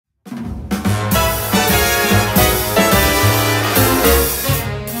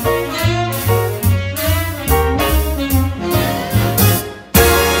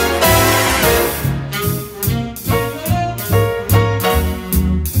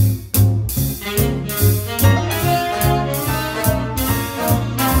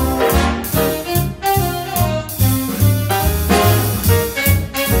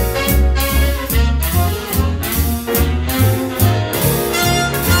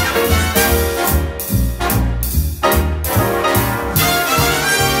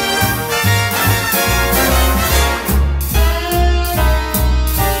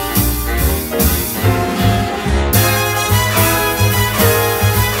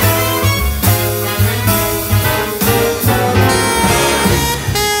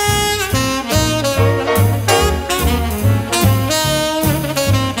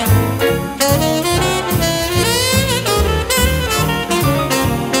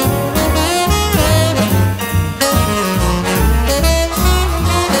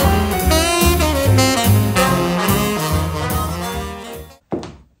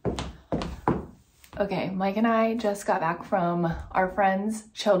Mike and I just got back from our friend's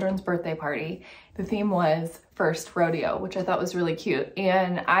children's birthday party. The theme was First Rodeo, which I thought was really cute.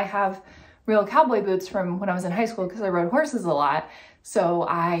 And I have real cowboy boots from when I was in high school because I rode horses a lot. So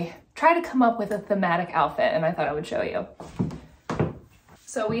I tried to come up with a thematic outfit and I thought I would show you.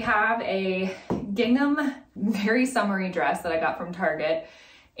 So we have a gingham, very summery dress that I got from Target.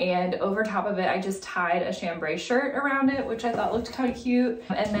 And over top of it, I just tied a chambray shirt around it, which I thought looked kind of cute.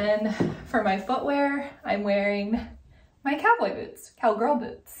 And then for my footwear, I'm wearing my cowboy boots, cowgirl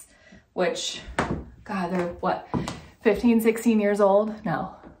boots, which, God, they're what, 15, 16 years old?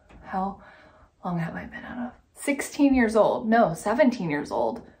 No, how long have I been out of? 16 years old, no, 17 years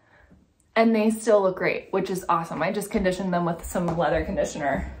old. And they still look great, which is awesome. I just conditioned them with some leather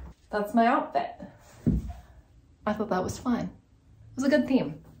conditioner. That's my outfit. I thought that was fun. It was a good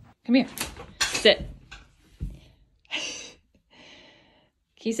theme. Come here, sit.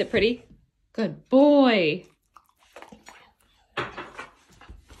 Can you sit pretty? Good boy.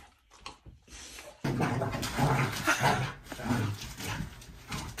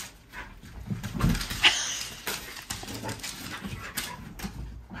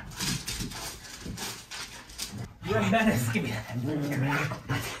 You're a menace, give me that.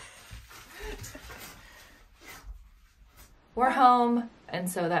 We're home, and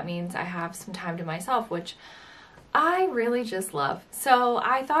so that means I have some time to myself, which I really just love. So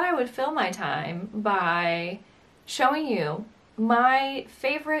I thought I would fill my time by showing you my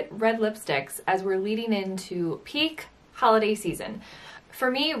favorite red lipsticks as we're leading into peak holiday season. For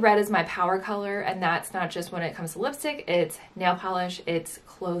me, red is my power color, and that's not just when it comes to lipstick, it's nail polish, it's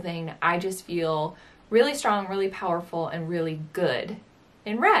clothing. I just feel really strong, really powerful, and really good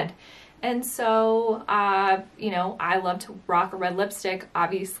in red. And so, you know, I love to rock a red lipstick.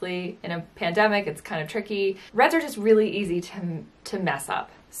 Obviously, in a pandemic, it's kind of tricky. Reds are just really easy to mess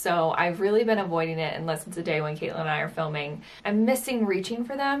up. So I've really been avoiding it unless it's a day when Caitlin and I are filming. I'm missing reaching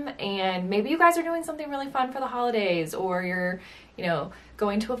for them, and maybe you guys are doing something really fun for the holidays, or you're, you know,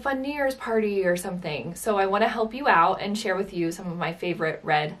 going to a fun New Year's party or something. So I want to help you out and share with you some of my favorite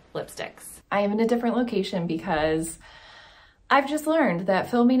red lipsticks. I am in a different location because I've just learned that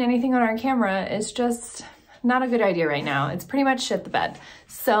filming anything on our camera is just not a good idea right now. It's pretty much shit the bed.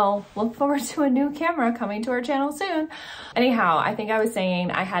 So look forward to a new camera coming to our channel soon. Anyhow, I think I was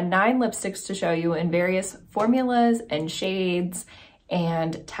saying I had 9 lipsticks to show you in various formulas and shades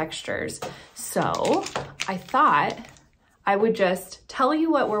and textures. So I thought I would just tell you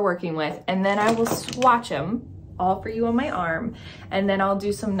what we're working with, and then I will swatch them all for you on my arm. And then I'll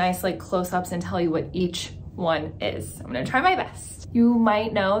do some nice like close-ups and tell you what each one is. I'm gonna try my best. You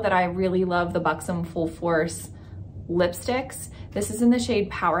might know that I really love the Buxom Full Force lipsticks. This is in the shade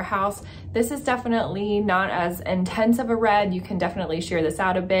Powerhouse. This is definitely not as intense of a red. You can definitely sheer this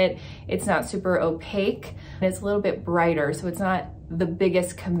out a bit. It's not super opaque. It's a little bit brighter, so it's not the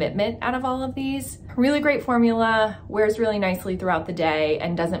biggest commitment out of all of these. Really great formula, wears really nicely throughout the day,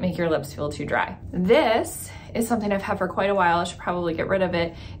 and doesn't make your lips feel too dry. This is something I've had for quite a while. I should probably get rid of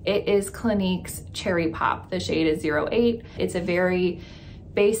it. It is Clinique's Cherry Pop. The shade is 08. It's a very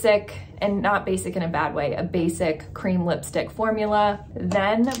basic, and not basic in a bad way, a basic cream lipstick formula.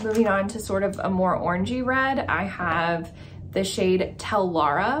 Then moving on to sort of a more orangey red, I have the shade Tell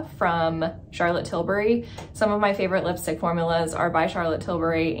Lara from Charlotte Tilbury. Some of my favorite lipstick formulas are by Charlotte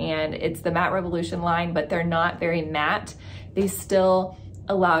Tilbury, and it's the Matte Revolution line, but they're not very matte. They still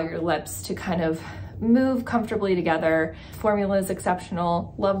allow your lips to kind of move comfortably together. Formula is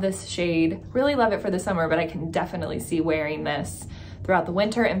exceptional. Love this shade. Really love it for the summer, but I can definitely see wearing this throughout the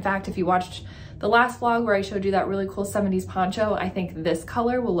winter. In fact, if you watched the last vlog where I showed you that really cool 70s poncho, I think this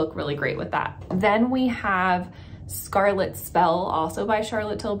color will look really great with that. Then we have Scarlet Spell, also by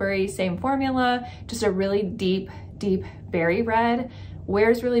Charlotte Tilbury, same formula, just a really deep, deep berry red.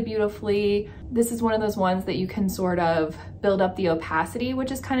 Wears really beautifully. This is one of those ones that you can sort of build up the opacity,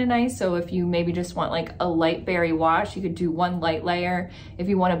 which is kind of nice. So if you maybe just want like a light berry wash, you could do one light layer. If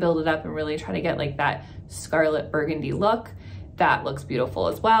you want to build it up and really try to get like that scarlet burgundy look, that looks beautiful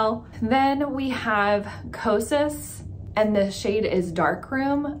as well. Then we have Kosas, and the shade is Dark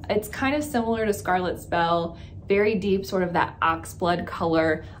Room. It's kind of similar to Scarlet Spell, very deep, sort of that oxblood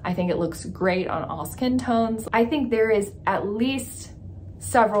color. I think it looks great on all skin tones. I think there is at least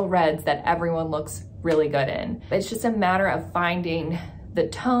several reds that everyone looks really good in. It's just a matter of finding the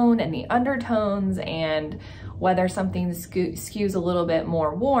tone and the undertones, and whether something skews a little bit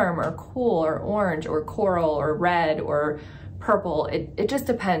more warm or cool or orange or coral or red or purple. It just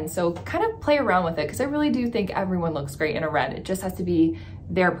depends. So kind of play around with it, because I really do think everyone looks great in a red. It just has to be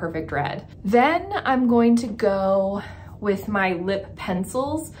their perfect red. Then I'm going to go with my lip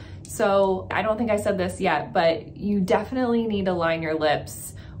pencils. So I don't think I said this yet, but you definitely need to line your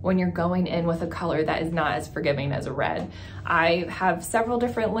lips when you're going in with a color that is not as forgiving as a red. I have several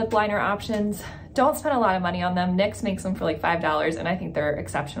different lip liner options. Don't spend a lot of money on them. NYX makes them for like $5 and I think they're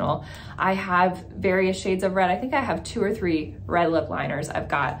exceptional. I have various shades of red. I think I have 2 or 3 red lip liners. I've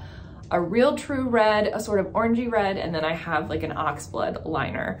got a real true red, a sort of orangey red, and then I have like an oxblood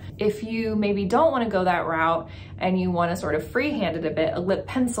liner. If you maybe don't want to go that route and you want to sort of freehand it a bit, a lip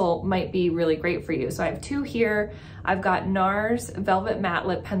pencil might be really great for you. So I have 2 here. I've got NARS Velvet Matte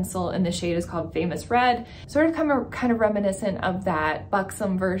Lip Pencil and the shade is called Famous Red. Sort of kind of reminiscent of that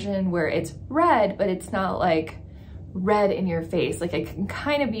buxom version where it's red, but it's not like red in your face. Like it can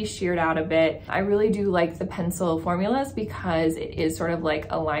kind of be sheared out a bit. I really do like the pencil formulas because it is sort of like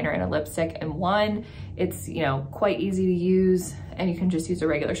a liner and a lipstick in one. It's, you know, quite easy to use and you can just use a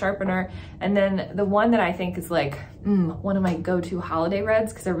regular sharpener. And then the one that I think is like one of my go-to holiday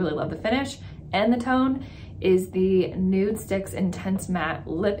reds because I really love the finish and the tone is the Nude Sticks Intense Matte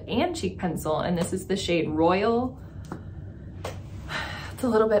Lip and Cheek Pencil. And this is the shade Royal. It's a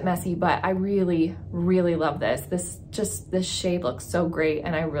little bit messy, but I really, really love this. This shade looks so great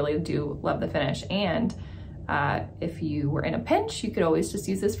and I really do love the finish. And if you were in a pinch, you could always just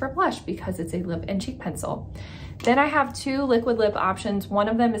use this for blush because it's a lip and cheek pencil. Then I have 2 liquid lip options. One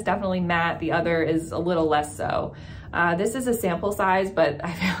of them is definitely matte, the other is a little less so. This is a sample size, but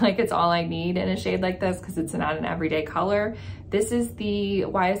I feel like it's all I need in a shade like this because it's not an everyday color. This is the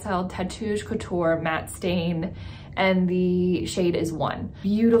YSL Tatouage Couture Matte Stain and the shade is 1.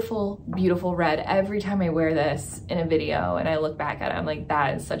 Beautiful, beautiful red. Every time I wear this in a video and I look back at it, I'm like,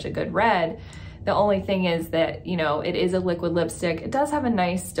 that is such a good red. The only thing is that, you know, it is a liquid lipstick. It does have a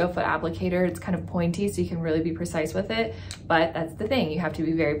nice doe foot applicator. It's kind of pointy, so you can really be precise with it. But that's the thing, you have to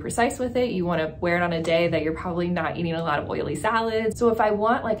be very precise with it. You wanna wear it on a day that you're probably not eating a lot of oily salads. So if I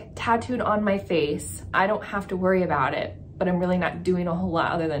want like tattooed on my face, I don't have to worry about it, but I'm really not doing a whole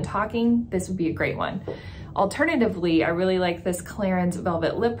lot other than talking, this would be a great one. Alternatively, I really like this Clarins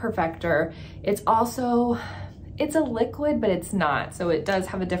Velvet Lip Perfector. It's a liquid, but it's not. So it does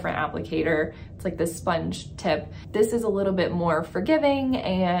have a different applicator. It's like this sponge tip. This is a little bit more forgiving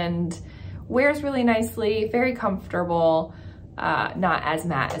and wears really nicely, very comfortable, not as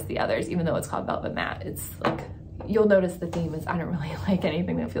matte as the others, even though it's called Velvet Matte. It's like, you'll notice the theme is I don't really like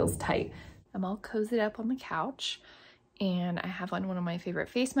anything that feels tight. I'm all cozied up on the couch and I have on one of my favorite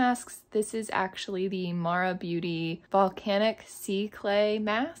face masks. This is actually the Mara Beauty Volcanic Sea Clay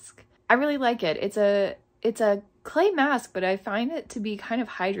Mask. I really like it. It's a clay mask, but I find it to be kind of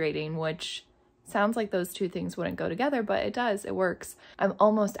hydrating, which sounds like those two things wouldn't go together, but it does, it works. I'm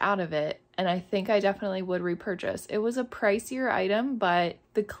almost out of it, and I think I definitely would repurchase. It was a pricier item, but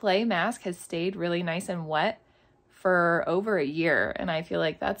the clay mask has stayed really nice and wet for over a year, and I feel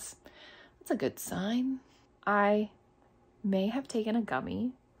like that's a good sign. I may have taken a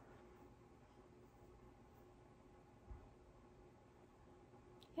gummy.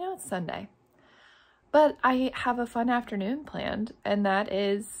 You know, it's Sunday. But I have a fun afternoon planned, and that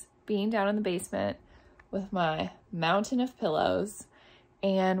is being down in the basement with my mountain of pillows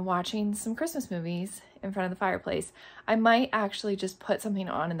and watching some Christmas movies in front of the fireplace. I might actually just put something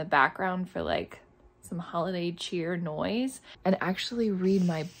on in the background for like some holiday cheer noise and actually read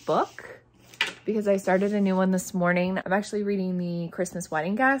my book because I started a new one this morning. I'm actually reading The Christmas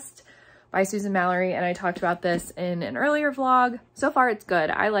Wedding Guest by Susan Mallory, and I talked about this in an earlier vlog. So far it's good.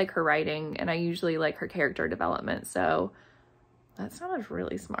 I like her writing and I usually like her character development, so that sounded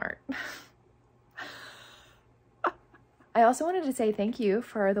really smart. I also wanted to say thank you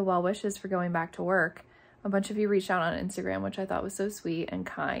for the well wishes for going back to work. A bunch of you reached out on Instagram, which I thought was so sweet and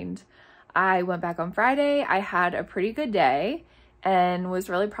kind. I went back on Friday. I had a pretty good day and was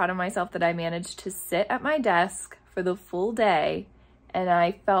really proud of myself that I managed to sit at my desk for the full day. And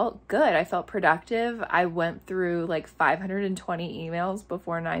I felt good. I felt productive. I went through like 520 emails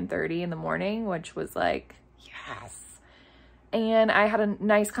before 9:30 in the morning, which was like, yes. And I had a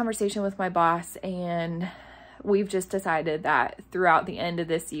nice conversation with my boss, and we've just decided that throughout the end of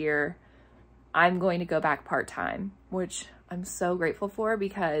this year, I'm going to go back part-time, which I'm so grateful for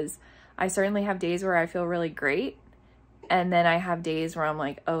because I certainly have days where I feel really great. And then I have days where I'm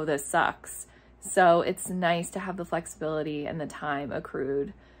like, oh, this sucks. So it's nice to have the flexibility and the time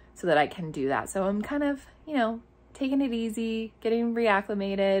accrued so that I can do that. So I'm kind of, you know, taking it easy, getting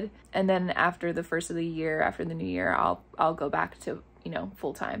reacclimated. And then after the first of the year, after the new year, I'll go back to, you know,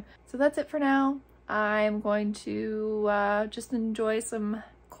 full time. So that's it for now. I'm going to just enjoy some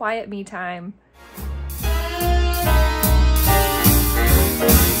quiet me time.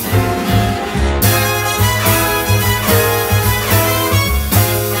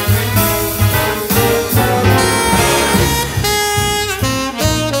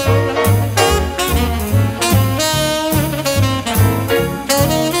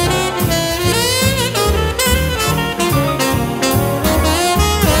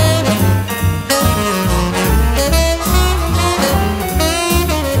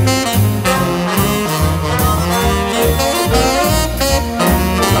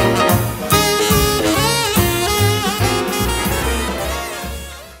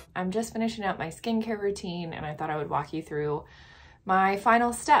 finishing up my skincare routine, and I thought I would walk you through my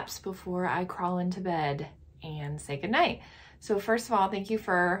final steps before I crawl into bed and say goodnight. So first of all, thank you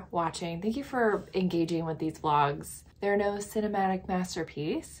for watching. Thank you for engaging with these vlogs. They're no cinematic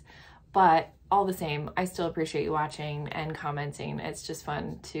masterpiece, but all the same, I still appreciate you watching and commenting. It's just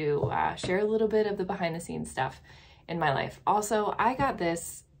fun to share a little bit of the behind the scenes stuff in my life. Also, I got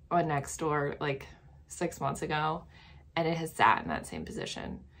this on Nextdoor like 6 months ago, and it has sat in that same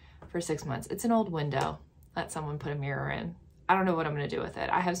position for 6 months. It's an old window that someone put a mirror in. I don't know what I'm gonna do with it.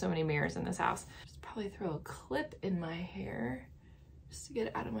 I have so many mirrors in this house. Just probably throw a clip in my hair just to get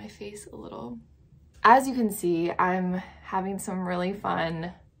it out of my face a little. As you can see, I'm having some really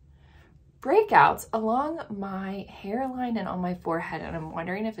fun breakouts along my hairline and on my forehead, and I'm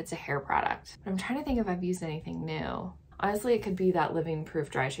wondering if it's a hair product. But I'm trying to think if I've used anything new. Honestly, it could be that Living Proof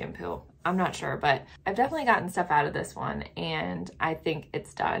dry shampoo. I'm not sure, but I've definitely gotten stuff out of this one, and I think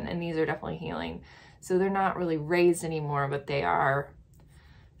it's done, and these are definitely healing. So they're not really raised anymore, but they are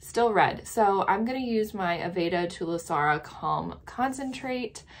still red. So I'm gonna use my Aveda Tulisara Calm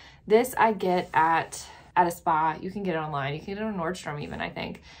Concentrate. This I get at a spa. You can get it online. You can get it on Nordstrom even, I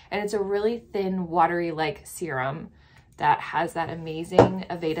think. And it's a really thin, watery like serum that has that amazing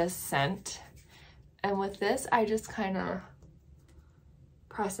Aveda scent. And with this, I just kind of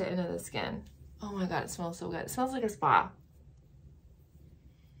press it into the skin. Oh my God, it smells so good. It smells like a spa.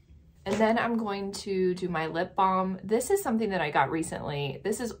 And then I'm going to do my lip balm. This is something that I got recently.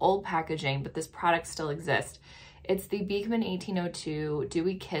 This is old packaging, but this product still exists. It's the Beekman 1802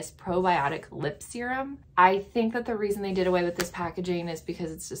 Dewy Kiss Probiotic Lip Serum. I think that the reason they did away with this packaging is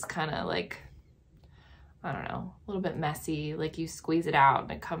because it's just kind of like, I don't know, a little bit messy. Like you squeeze it out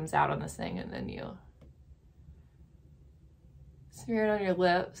and it comes out on this thing, and then you smear it on your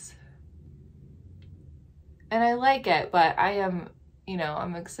lips. And I like it, but I am, you know,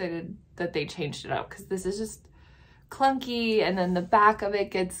 I'm excited that they changed it up because this is just clunky, and then the back of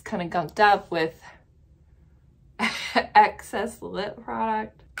it gets kind of gunked up with excess lip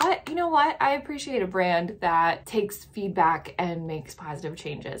product. But you know what? I appreciate a brand that takes feedback and makes positive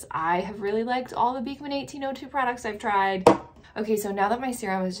changes. I have really liked all the Beekman 1802 products I've tried. Okay, so now that my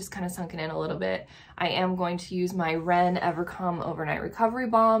serum is just kind of sunken in a little bit, I am going to use my Ren Evercome Overnight Recovery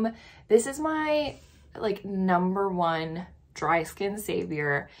Balm. This is my like #1 dry skin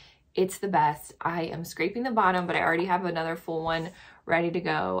savior. It's the best. I am scraping the bottom, but I already have another full one ready to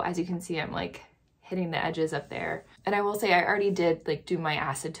go. As you can see, I'm like hitting the edges up there. And I will say I already did like do my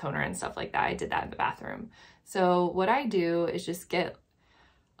acid toner and stuff like that. I did that in the bathroom. So what I do is just get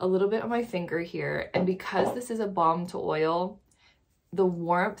a little bit on my finger here. And because this is a balm to oil, the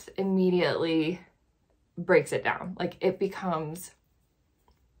warmth immediately breaks it down. Like it becomes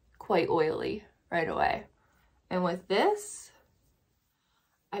quite oily right away. And with this,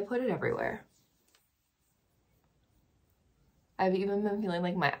 I put it everywhere. I've even been feeling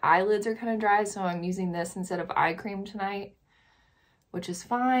like my eyelids are kind of dry, so I'm using this instead of eye cream tonight, which is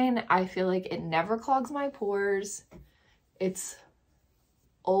fine. I feel like it never clogs my pores. It's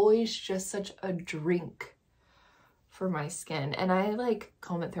always just such a drink for my skin. And I like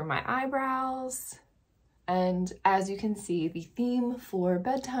comb it through my eyebrows. And as you can see, the theme for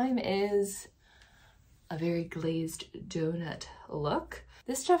bedtime is a very glazed donut look.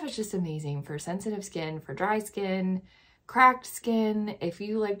 This stuff is just amazing for sensitive skin, for dry skin, cracked skin. If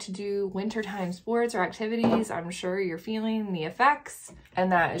you like to do wintertime sports or activities, I'm sure you're feeling the effects.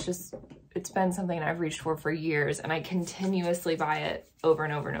 And that is just, it's been something I've reached for years, and I continuously buy it over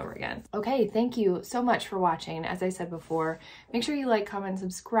and over and over again. Okay, thank you so much for watching. As I said before, make sure you like, comment,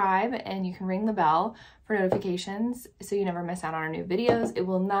 subscribe, and you can ring the bell for notifications so you never miss out on our new videos. It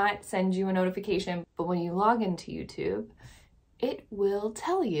will not send you a notification, but when you log into YouTube, it will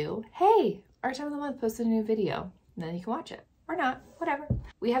tell you, hey, our time of the month posted a new video. And then you can watch it or not, whatever.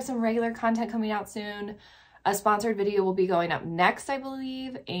 We have some regular content coming out soon. A sponsored video will be going up next, I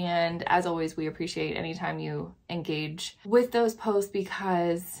believe. And as always, we appreciate anytime you engage with those posts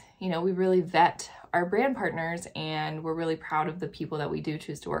because, you know, we really vet our brand partners and we're really proud of the people that we do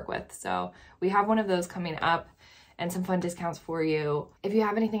choose to work with. So we have one of those coming up and some fun discounts for you. If you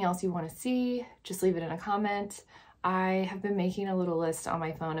have anything else you want to see, just leave it in a comment. I have been making a little list on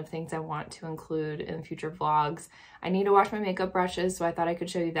my phone of things I want to include in future vlogs. I need to wash my makeup brushes, so I thought I could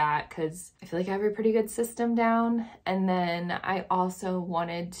show you that because I feel like I have a pretty good system down. And then I also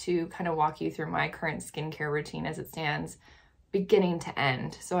wanted to kind of walk you through my current skincare routine as it stands, beginning to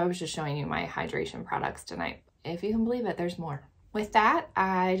end. So I was just showing you my hydration products tonight. If you can believe it, there's more. With that,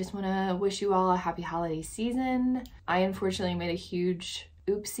 I just want to wish you all a happy holiday season. I unfortunately made a huge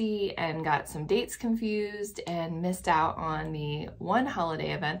oopsie and got some dates confused and missed out on the one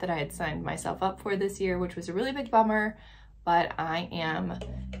holiday event that I had signed myself up for this year, which was a really big bummer. But I am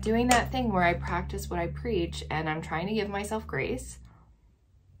doing that thing where I practice what I preach, and I'm trying to give myself grace.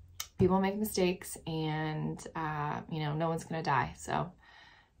 People make mistakes, and you know, no one's gonna die. So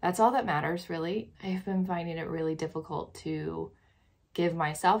that's all that matters, really. I've been finding it really difficult to give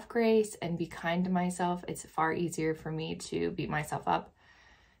myself grace and be kind to myself. It's far easier for me to beat myself up,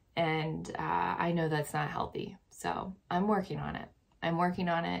 and I know that's not healthy. So I'm working on it. I'm working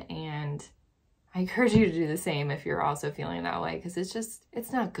on it, and I encourage you to do the same if you're also feeling that way, because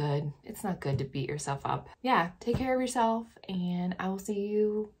it's not good. It's not good to beat yourself up. Yeah, take care of yourself, and I will see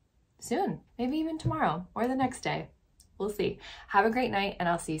you soon. Maybe even tomorrow or the next day. We'll see. Have a great night, and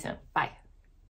I'll see you soon. Bye.